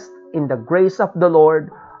rest in the grace of the Lord.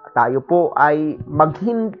 Tayo po ay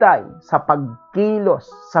maghintay sa pagkilos,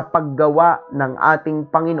 sa paggawa ng ating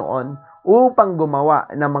Panginoon upang gumawa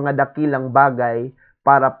ng mga dakilang bagay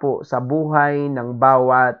para po sa buhay ng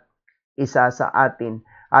bawat isa sa atin.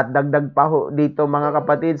 At dagdag pa ho dito mga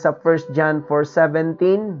kapatid sa 1 John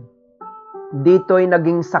 4:17, dito'y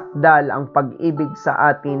naging sakdal ang pag-ibig sa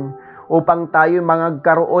atin upang tayo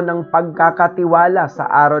magkaroon ng pagkakatiwala sa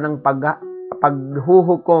araw ng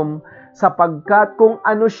paghuhukom, sapagkat kung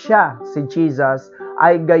ano siya, si Jesus,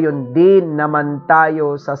 ay gayon din naman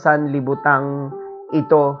tayo sa sanlibutang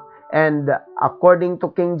ito. And according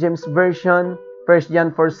to King James Version, 1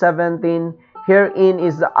 John 4:17, herein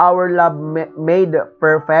is our love made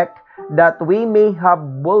perfect, that we may have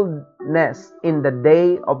boldness in the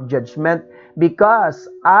day of judgment,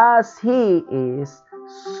 because as He is,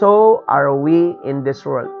 so are we in this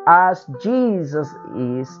world. As Jesus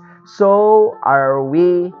is, so are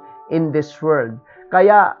we in this world.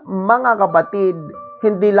 Kaya mga kapatid,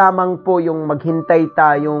 hindi lamang po yung maghintay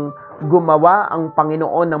tayong gumawa ang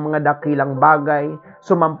Panginoon ng mga dakilang bagay,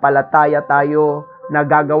 sumampalataya tayo na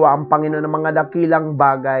gagawa ang Panginoon ng mga dakilang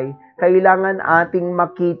bagay. Kailangan ating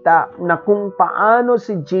makita na kung paano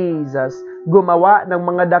si Jesus gumawa ng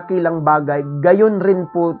mga dakilang bagay, gayon rin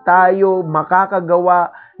po tayo makakagawa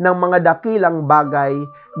ng mga dakilang bagay,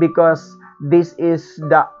 because this is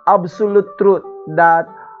the absolute truth that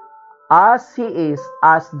as He is,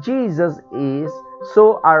 as Jesus is,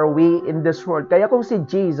 so are we in this world. Kaya kung si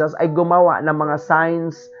Jesus ay gumawa ng mga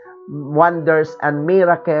signs, wonders, and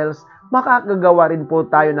miracles, makakagawa rin po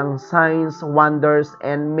tayo ng signs, wonders,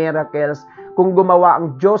 and miracles. Kung gumawa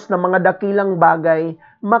ang Diyos ng mga dakilang bagay,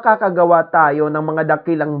 makakagawa tayo ng mga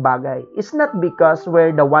dakilang bagay. It's not because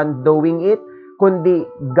we're the one doing it, kundi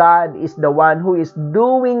God is the one who is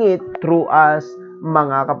doing it through us,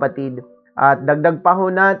 mga kapatid. At dagdag pa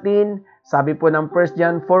ho natin, sabi po ng 1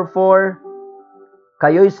 John 4:4,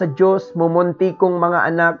 kayo'y sa Diyos, mumunti kong mga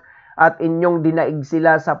anak, at inyong dinaig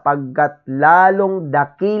sila sapagkat lalong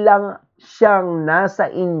dakilang siyang nasa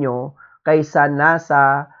inyo kaysa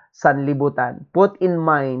nasa sanlibutan. Put in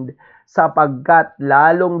mind, sapagkat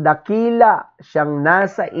lalong dakila siyang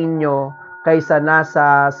nasa inyo kaysa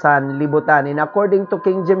nasa sanlibutan. And according to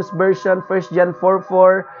King James Version, 1 John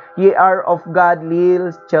 4:4, ye are of God little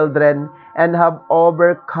children, and have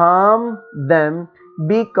overcome them,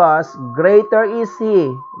 because greater is He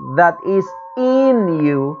that is in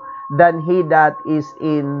you than he that is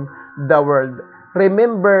in the world.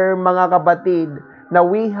 Remember mga kapatid, na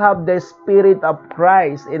we have the Spirit of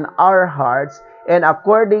Christ in our hearts, and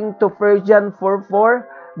according to 1 John 4:4,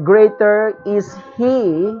 greater is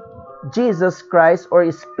He, Jesus Christ, or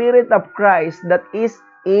Spirit of Christ that is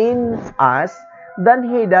in us than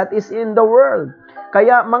he that is in the world.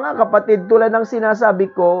 Kaya mga kapatid, tulad ng sinasabi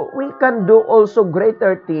ko, we can do also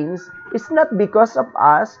greater things. It's not because of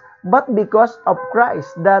us, but because of Christ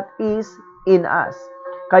that is in us.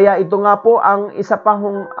 Kaya ito nga po ang isa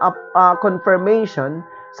pang confirmation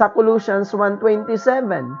sa Colossians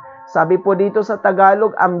 1:27. Sabi po dito sa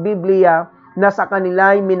Tagalog, ang Biblia, na sa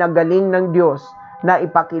kanila ay minagaling ng Diyos na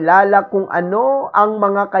ipakilala kung ano ang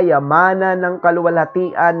mga kayamanan ng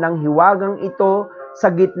kaluwalhatian ng hiwagang ito sa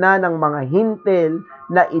gitna ng mga hintil,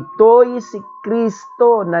 na ito'y si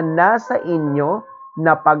Kristo na nasa inyo,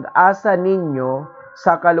 na pag-asa ninyo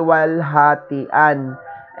sa kaluwalhatian.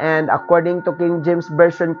 And according to King James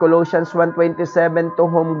Version, Colossians 1:27, to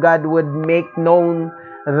whom God would make known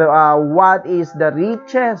what is the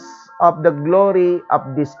riches of the glory of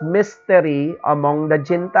this mystery among the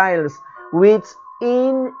Gentiles, which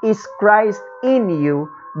is Christ in you,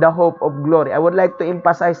 the hope of glory. I would like to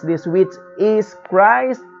emphasize this, which is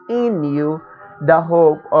Christ in you, the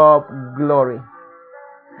hope of glory.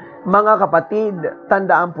 Mga kapatid,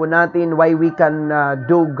 tandaan po natin why we can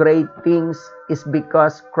do great things is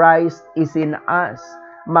because Christ is in us,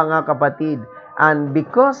 mga kapatid. And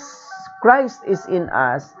because Christ is in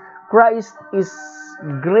us, Christ is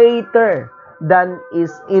greater than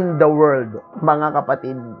is in the world, mga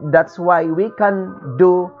kapatid. That's why we can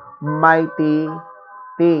do mighty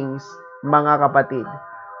things, mga kapatid.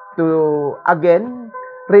 To, again,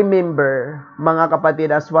 remember, mga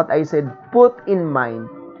kapatid, as what I said, put in mind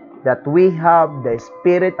that we have the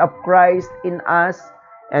Spirit of Christ in us,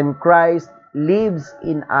 and Christ lives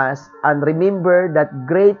in us. And remember that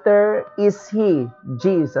greater is He,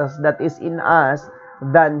 Jesus, that is in us,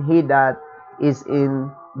 than he that is in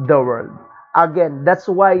the world. Again, that's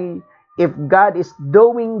why if God is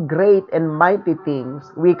doing great and mighty things,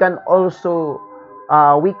 we can do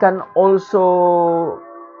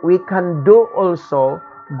also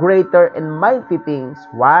greater and mighty things.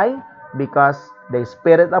 Why? Because the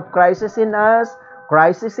Spirit of Christ is in us,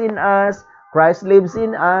 Christ is in us, Christ lives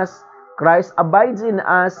in us, Christ abides in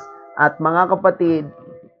us, at mga kapatid,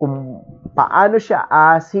 kung paano siya,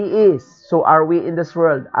 as He is, so are we in this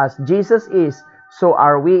world. As Jesus is, so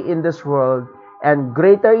are we in this world. And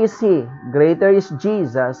greater is He, greater is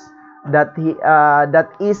Jesus, that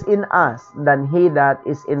is in us than he that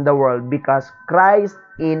is in the world, because Christ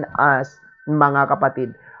in us, mga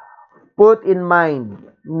kapatid. Put in mind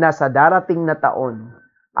na sa darating na taon,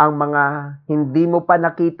 ang mga hindi mo pa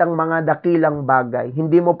nakitang mga dakilang bagay,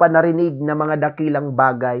 hindi mo pa narinig na mga dakilang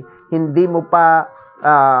bagay, hindi mo pa,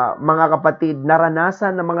 mga kapatid,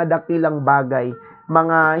 naranasan ng mga dakilang bagay,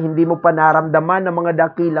 mga hindi mo pa naramdaman ng mga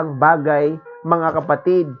dakilang bagay, mga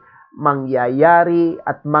kapatid, mangyayari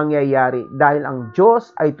at mangyayari dahil ang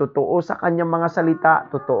Diyos ay totoo sa kanyang mga salita,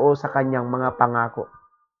 totoo sa kanyang mga pangako.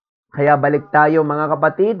 Kaya balik tayo, mga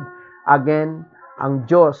kapatid, again, ang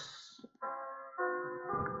Diyos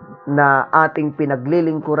na ating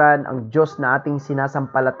pinaglilingkuran, ang Diyos na ating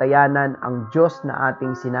sinasampalatayanan, ang Diyos na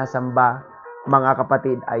ating sinasamba, mga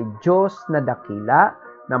kapatid, ay Diyos na dakila,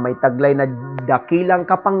 na may taglay na dakilang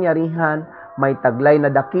kapangyarihan, may taglay na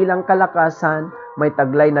dakilang kalakasan, may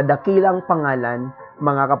taglay na dakilang pangalan,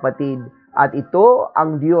 mga kapatid. At ito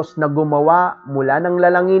ang Diyos na gumawa mula ng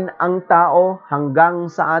lalangin ang tao hanggang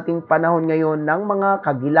sa ating panahon ngayon ng mga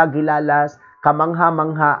kagilagilalas,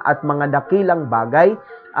 kamangha-mangha at mga dakilang bagay.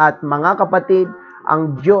 At mga kapatid,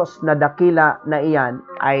 ang Diyos na dakila na iyan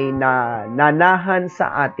ay nanahan sa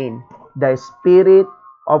atin. The Spirit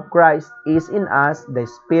of Christ is in us, the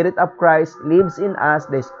Spirit of Christ lives in us,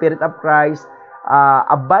 the Spirit of Christ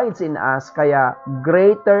abides in us. Kaya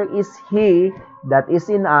greater is He that is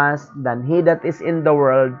in us than he that is in the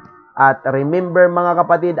world. At remember, mga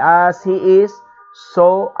kapatid, as He is,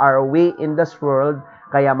 so are we in this world.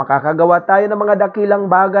 Kaya makakagawa tayo ng mga dakilang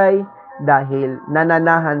bagay dahil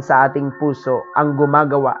nananahan sa ating puso ang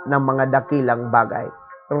gumagawa ng mga dakilang bagay.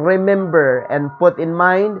 Remember and put in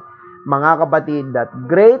mind, mga kapatid, that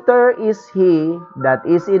greater is He that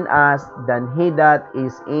is in us than he that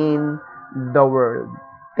is in the world.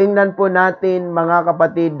 Tingnan po natin, mga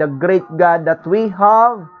kapatid, the great God that we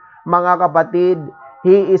have, mga kapatid,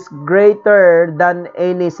 He is greater than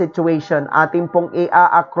any situation. Ating pong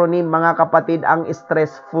i-acronym, mga kapatid, ang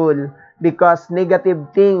stressful, because negative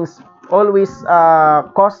things always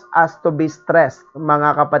cause us to be stressed,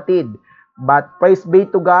 mga kapatid. But praise be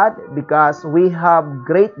to God because we have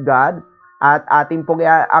great God, at ating pong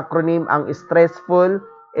acronym ang stressful,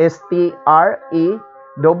 STRESSFUL.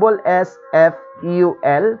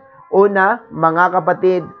 Una, mga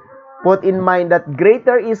kapatid, put in mind that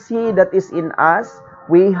greater is He that is in us.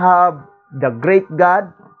 We have the great God.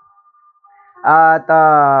 At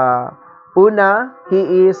una,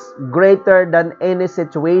 He is greater than any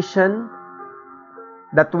situation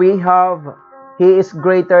that we have. He is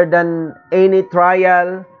greater than any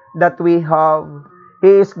trial that we have.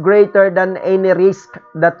 He is greater than any risk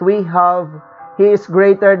that we have. He is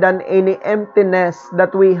greater than any emptiness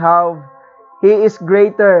that we have. He is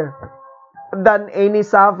greater than any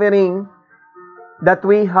suffering that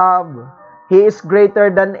we have. He is greater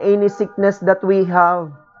than any sickness that we have.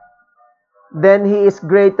 Then He is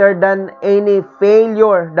greater than any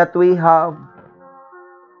failure that we have.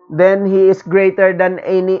 Then He is greater than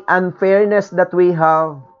any unfairness that we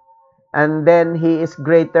have. And then He is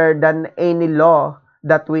greater than any law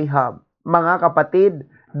that we have. Mga kapatid,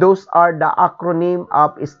 those are the acronym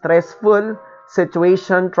of stressful,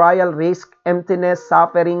 situation, trial, risk, emptiness,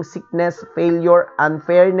 suffering, sickness, failure,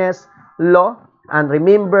 unfairness, law. And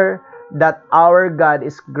remember that our God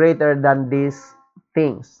is greater than these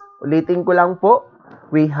things. Ulitin ko lang po,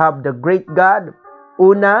 we have the great God.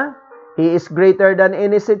 Una, He is greater than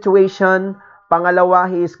any situation.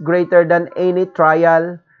 Pangalawa, He is greater than any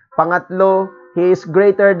trial. Pangatlo, He is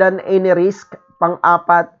greater than any risk.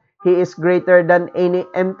 Pang-apat, He is greater than any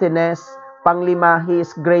emptiness. Panglima, He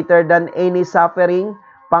is greater than any suffering.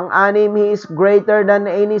 Pang-anim, He is greater than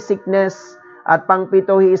any sickness. At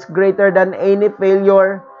pangpito, He is greater than any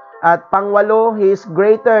failure. At pangwalo, He is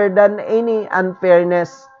greater than any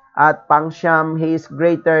unfairness. At pangsyam, He is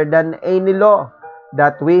greater than any law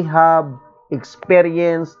that we have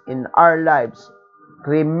experienced in our lives.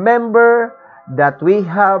 Remember that we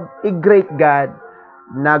have a great God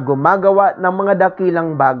na gumagawa ng mga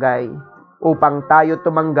dakilang bagay upang tayo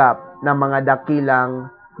tumanggap ng mga dakilang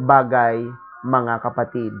bagay, mga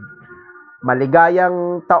kapatid.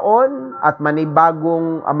 Maligayang taon at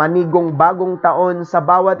manigong bagong taon sa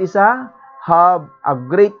bawat isa. Have a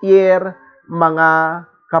great year, mga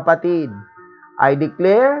kapatid. I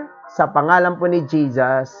declare sa pangalan po ni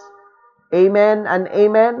Jesus, amen and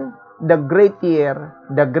amen. The great year,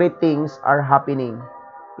 the great things are happening.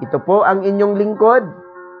 Ito po ang inyong lingkod,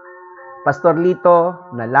 Pastor Lito,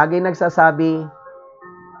 na laging nagsasabi,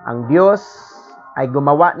 ang Diyos ay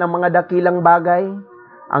gumawa ng mga dakilang bagay,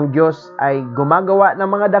 ang Diyos ay gumagawa ng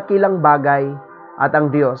mga dakilang bagay, at ang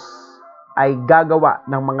Diyos ay gagawa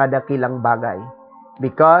ng mga dakilang bagay.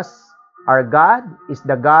 Because our God is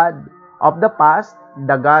the God of the past,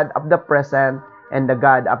 the God of the present, and the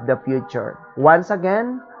God of the future. Once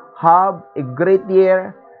again, have a great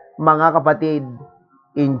year, mga kapatid,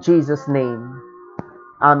 in Jesus' name.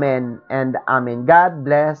 Amen and amen. God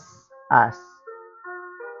bless us.